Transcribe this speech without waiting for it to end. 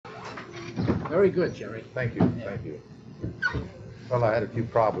Very good, Jerry. Thank you, thank you. Well, I had a few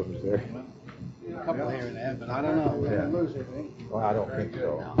problems there. A couple here and there, but I don't know. Yeah. Lose anything. Well, I don't think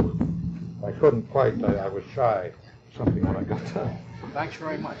so. I couldn't quite, I was shy, something when I got done. Thanks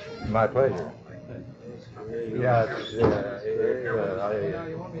very much. My pleasure. Yeah, that's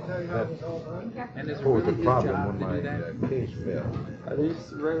what was the problem when my case fell. Are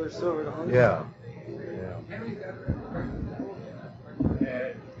these regular silver to hold? Yeah.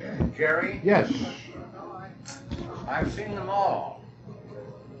 Jerry? Yes. I've seen them all.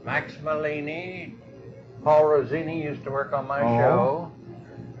 Max Malini, Paul Rosini used to work on my show,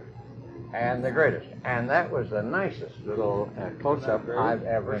 and the greatest. And that was the nicest little close-up I've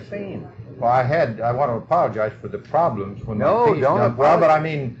ever seen. Well, I want to apologize for the problems when No, my case don't done well, apologize. but I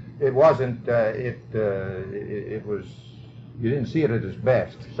mean, it wasn't, it was, you didn't see it at its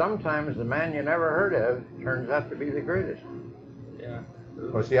best. Sometimes the man you never heard of turns out to be the greatest. Yeah.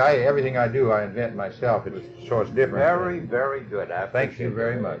 Well, see, everything I do, I invent myself, so it's different. Very, very good. I Thank you appreciate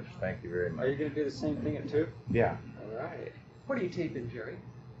very that. much. Thank you very Are much. you going to do the same thing at 2? Yeah. All right. What are you taping, Jerry?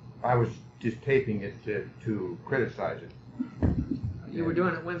 I was just taping it to criticize it. You were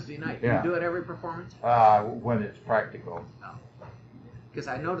doing it Wednesday night. Yeah. You do it every performance? When it's practical. Because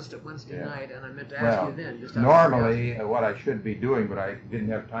I noticed it Wednesday Yeah. night, and I meant to ask Well, you then. Just out of normally, what I should be doing, but I didn't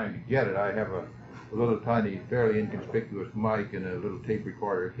have time to get it, I have a little tiny, fairly inconspicuous mic and a little tape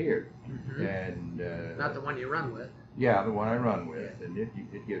recorder here. Mhm. And Not the one you run with. yeah, the one I run with, and it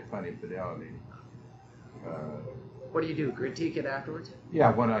gets funny fidelity. What do you do? Critique it afterwards?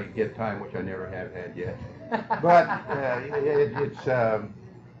 Yeah, when I get time, which I never have had yet. But it's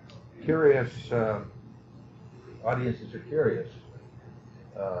curious. Audiences are curious.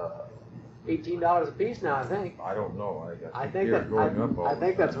 $18 a piece now, I think. I don't know. I keep think hearing that growing up all I the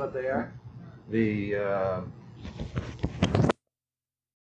think time. that's what they are. The